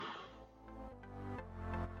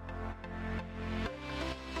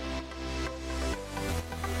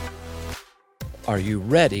Are you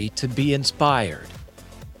ready to be inspired?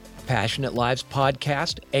 Passionate Lives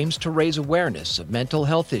podcast aims to raise awareness of mental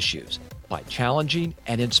health issues by challenging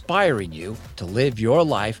and inspiring you to live your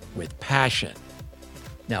life with passion.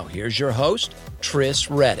 Now here's your host,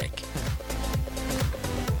 Tris Reddick.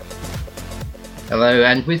 Hello,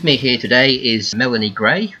 and with me here today is Melanie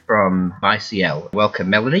Gray from MyCL. Welcome,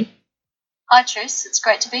 Melanie. Hi, Tris. It's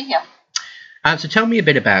great to be here. So tell me a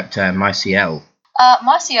bit about MyCL.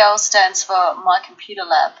 MyCL stands for My Computer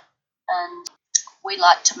Lab, and we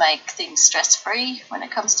like to make things stress-free when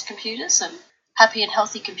it comes to computers and happy and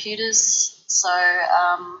healthy computers. So,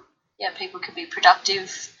 people can be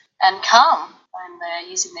productive and calm when they're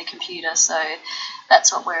using their computer. So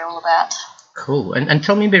that's what we're all about. Cool. And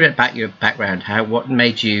tell me a bit about your background. What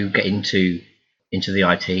made you get into the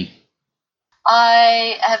IT?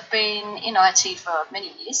 I have been in IT for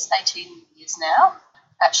many years, 18 years now,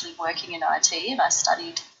 actually working in IT, and I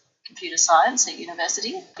studied computer science at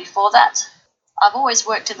university. Before that, I've always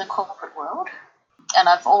worked in the corporate world, and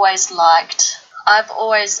I've always loved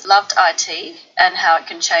IT and how it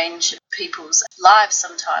can change people's lives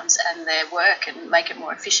sometimes and their work and make it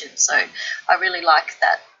more efficient. So I really like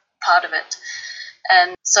that part of it.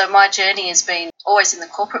 And so my journey has been always in the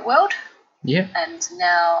corporate world. Yeah. And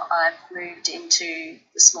now I've moved into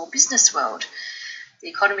the small business world. The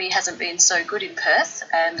economy hasn't been so good in Perth,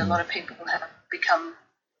 and a lot of people have become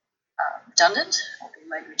redundant or been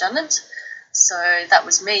made redundant. So that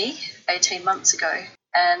was me 18 months ago,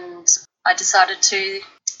 and I decided to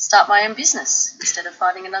start my own business instead of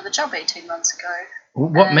finding another job 18 months ago.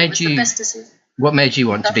 What made you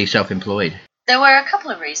want to be self-employed? There were a couple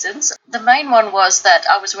of reasons. The main one was that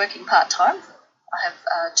I was working part-time. I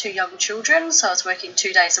have 2 young children, so I was working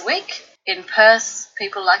 2 days a week. In Perth,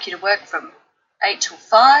 people like you to work from 8 till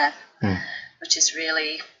 5, which is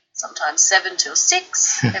really sometimes 7 till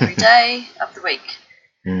 6 every day of the week.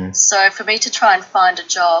 So for me to try and find a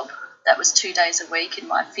job that was 2 days a week in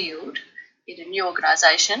my field in a new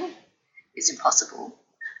organisation is impossible.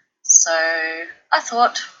 So I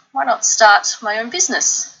thought, why not start my own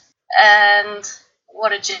business? And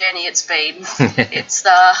what a journey it's been. It's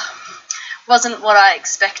wasn't what I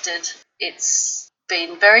expected. It's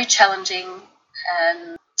been very challenging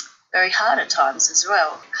and very hard at times as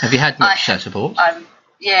well. Have you had much support?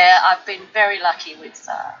 I've been very lucky with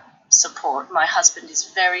support. My husband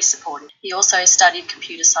is very supportive. He also studied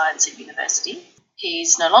computer science at university.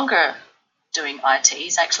 He's no longer doing IT.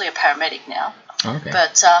 He's actually a paramedic now. Okay.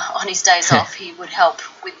 But on his days off, he would help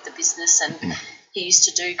with the business, and he used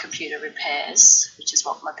to do computer repairs, which is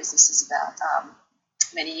what my business is about,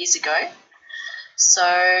 many years ago.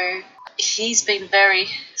 So he's been very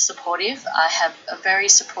supportive. I have a very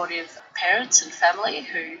supportive parents and family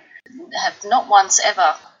who have not once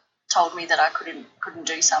ever told me that I couldn't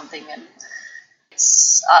do something, and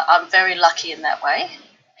I'm very lucky in that way,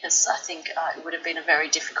 because I think it would have been a very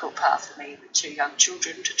difficult path for me with 2 young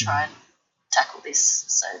children to try and tackle this.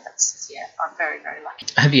 So I'm very, very lucky.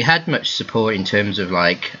 Have you had much support in terms of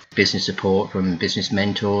like business support from business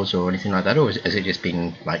mentors or anything like that, or has it just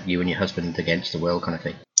been like you and your husband against the world kind of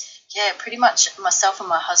thing? Yeah, pretty much myself and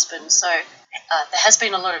my husband. So there has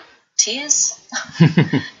been a lot of tears.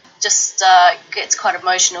 Just gets quite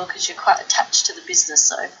emotional because you're quite attached to the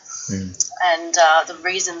business. And the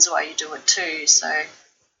reasons why you do it too. So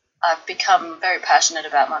I've become very passionate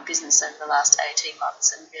about my business over the last 18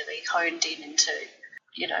 months and really honed in into,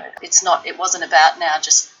 it wasn't about now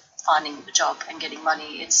just finding a job and getting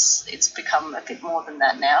money. It's become a bit more than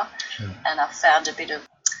that now. Sure. And I've found a bit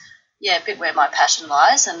where my passion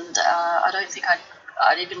lies, and I don't think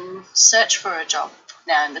I'd even search for a job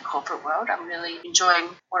now in the corporate world. I'm really enjoying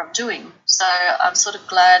what I'm doing. So I'm sort of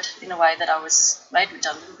glad in a way that I was made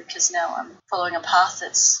redundant, because now I'm following a path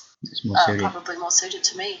that's probably more suited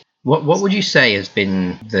to me. What would you say has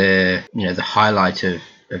been the highlight of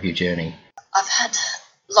your journey? I've had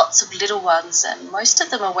lots of little ones, and most of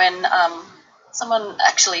them are when someone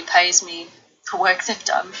actually pays me for work they've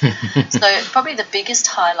done. So probably the biggest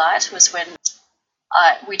highlight was when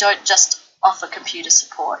we don't just offer computer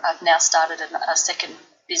support. I've now started a second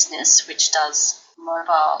business which does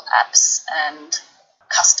mobile apps and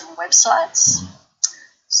custom websites.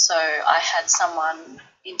 So I had someone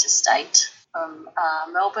interstate from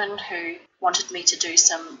Melbourne who wanted me to do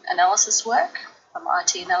some analysis work, some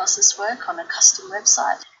IT analysis work on a custom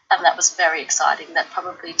website, and that was very exciting. That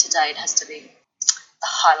probably to date has to be the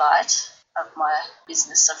highlight of my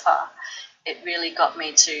business so far. It really got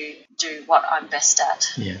me to do what I'm best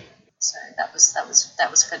at. Yeah. So that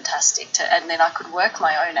was fantastic. And then I could work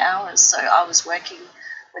my own hours. So I was working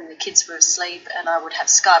when the kids were asleep, and I would have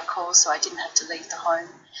Skype calls, so I didn't have to leave the home.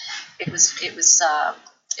 It was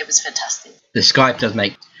fantastic. The Skype does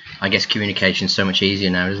make, I guess, communication so much easier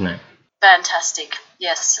now, doesn't it? Fantastic,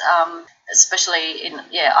 yes. Especially in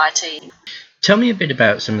IT. Tell me a bit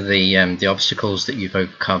about some of the obstacles that you've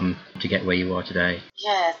overcome to get where you are today.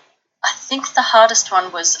 Yeah, I think the hardest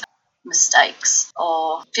one was mistakes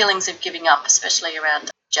or feelings of giving up, especially around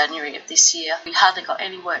January of this year. We hardly got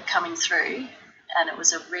any work coming through, and it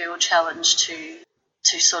was a real challenge to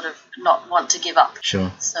sort of not want to give up.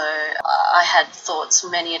 Sure. So I had thoughts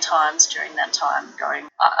many a times during that time going,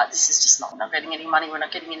 this is just not getting any money, we're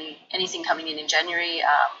not getting anything coming in January.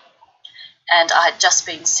 And I had just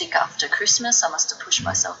been sick after Christmas. I must have pushed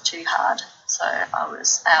myself too hard. So I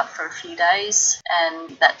was out for a few days,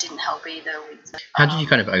 and that didn't help either. How did you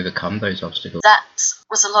kind of overcome those obstacles? That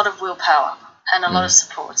was a lot of willpower and a lot of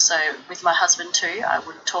support. So with my husband too, I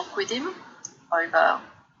would talk with him over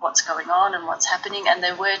what's going on and what's happening. And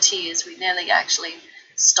there were tears. We nearly actually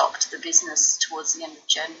stopped the business towards the end of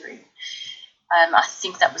January. And I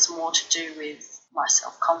think that was more to do with my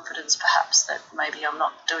self-confidence, perhaps, that maybe I'm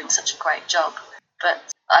not doing such a great job. But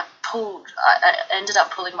I ended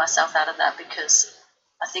up pulling myself out of that, because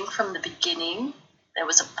I think from the beginning, there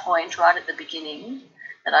was a point right at the beginning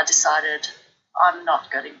that I decided I'm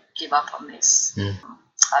not going to give up on this.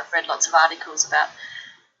 I've read lots of articles about,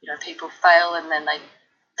 people fail and then they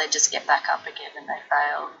just get back up again, and they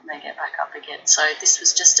fail and they get back up again. So this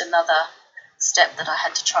was just another step that I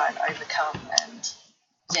had to try and overcome, and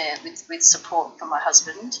with support from my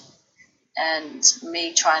husband and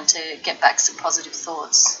me trying to get back some positive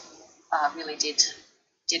thoughts, really did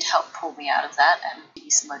help pull me out of that and give me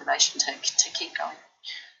some motivation to keep going.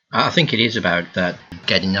 I think it is about that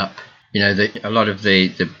getting up. A lot of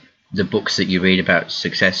the books that you read about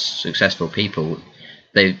successful people,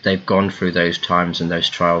 they've gone through those times and those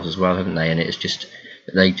trials as well, haven't they? And it's just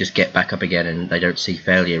they just get back up again, and they don't see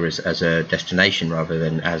failure as a destination rather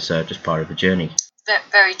than as just part of the journey.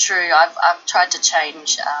 Very true. I've tried to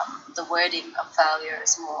change the wording of failure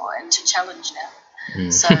as more into challenge now.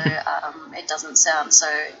 So it doesn't sound so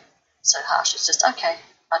harsh. It's just, okay,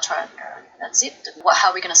 I try and go, that's it. How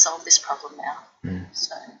are we going to solve this problem now?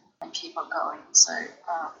 So, and keep on going. So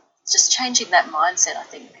just changing that mindset, I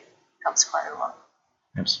think, helps quite a lot.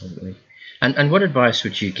 Absolutely. And what advice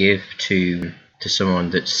would you give to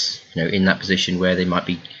someone that's in that position where they might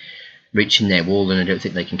be reaching their wall and they don't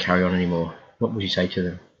think they can carry on anymore? What would you say to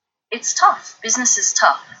them? It's tough. Business is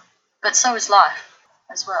tough, but so is life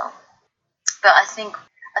as well. But I think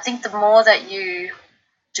the more that you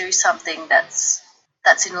do something that's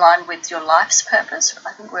in line with your life's purpose,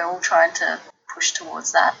 I think we're all trying to push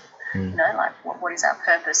towards that. Like what is our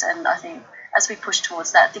purpose? And I think as we push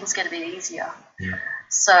towards that, things get a bit easier. Yeah.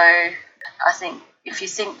 So I think if you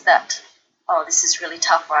think that, this is really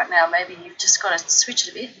tough right now, maybe you've just got to switch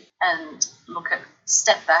it a bit and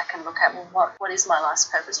step back and look at, well, what is my life's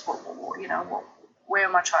purpose? Where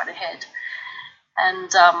am I trying to head?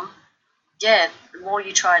 And the more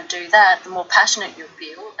you try and do that, the more passionate you'll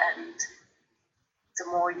feel, and the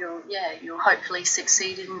more you'll hopefully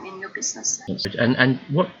succeed in your business. And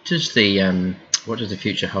what does the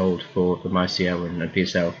future hold for MyCL and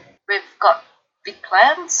PSL? We've got big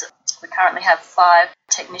plans. We currently have 5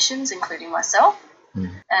 technicians, including myself.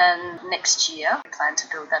 And next year, we plan to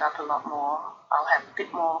build that up a lot more. I'll have a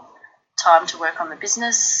bit more time to work on the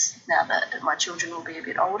business now that my children will be a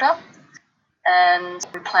bit older. And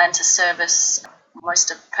we plan to service most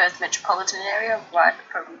of Perth metropolitan area, right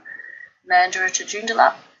from Mandurah to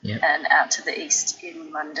Joondalup, and out to the east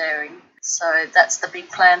in Mundaring. So that's the big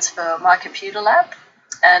plans for my computer lab.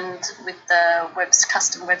 And with the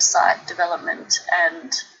custom website development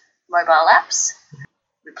and mobile apps,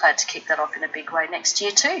 we plan to kick that off in a big way next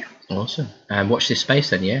year too. Awesome. And watch this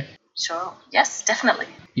space then, yeah? Sure. Yes, definitely.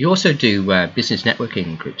 You also do business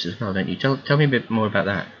networking groups as well, don't you? Tell me a bit more about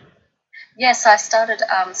that. Yes, I started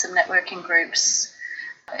some networking groups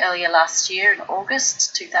earlier last year in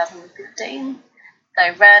August 2015.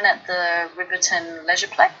 They ran at the Riverton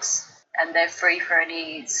Leisureplex, and they're free for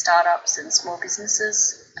any startups and small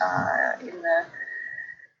businesses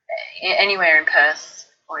anywhere in Perth,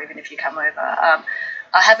 or even if you come over.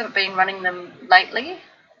 I haven't been running them lately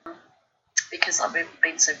because I've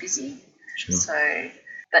been so busy. Sure.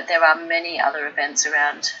 But there are many other events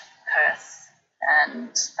around Perth, and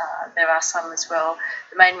there are some as well.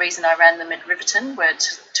 The main reason I ran them at Riverton were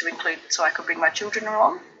to include so I could bring my children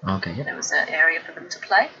along. Okay. Yeah. There was an area for them to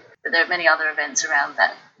play. But there are many other events around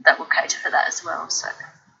that will cater for that as well. So,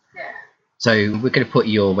 yeah. So we're going to put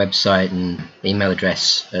your website and email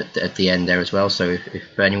address at the end there as well. So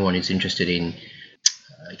if anyone is interested in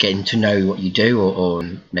getting to know what you do, or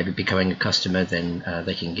maybe becoming a customer, then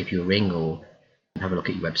they can give you a ring or have a look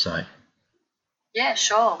at your website. Yeah,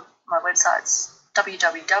 sure. My website's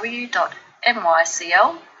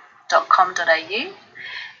www.mycl.com.au,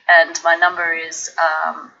 and my number is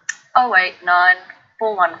 089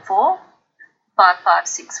 414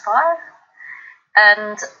 5565.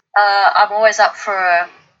 And I'm always up for a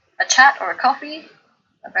chat or a coffee.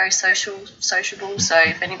 I'm very sociable, so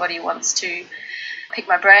if anybody wants to pick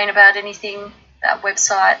my brain about anything, about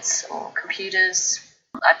websites or computers,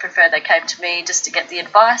 I'd prefer they came to me just to get the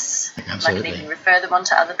advice. Absolutely. I can even refer them on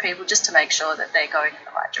to other people just to make sure that they're going in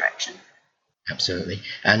the right direction. Absolutely.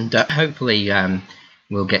 And hopefully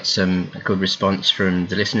we'll get some good response from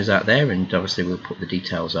the listeners out there, and obviously we'll put the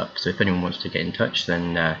details up. So if anyone wants to get in touch,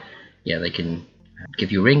 then they can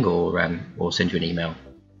give you a ring or send you an email.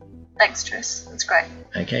 Thanks, Tris. That's great.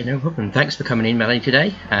 Okay, no problem. Thanks for coming in, Melanie,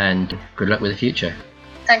 today, and good luck with the future.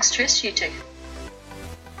 Thanks, Tris. You too.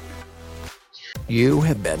 You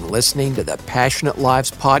have been listening to the Passionate Lives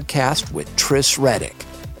podcast with Tris Reddick.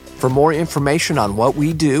 For more information on what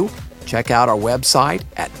we do, check out our website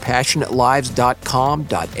at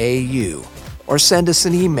passionatelives.com.au or send us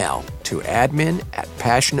an email to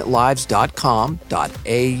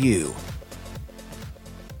admin@passionatelives.com.au.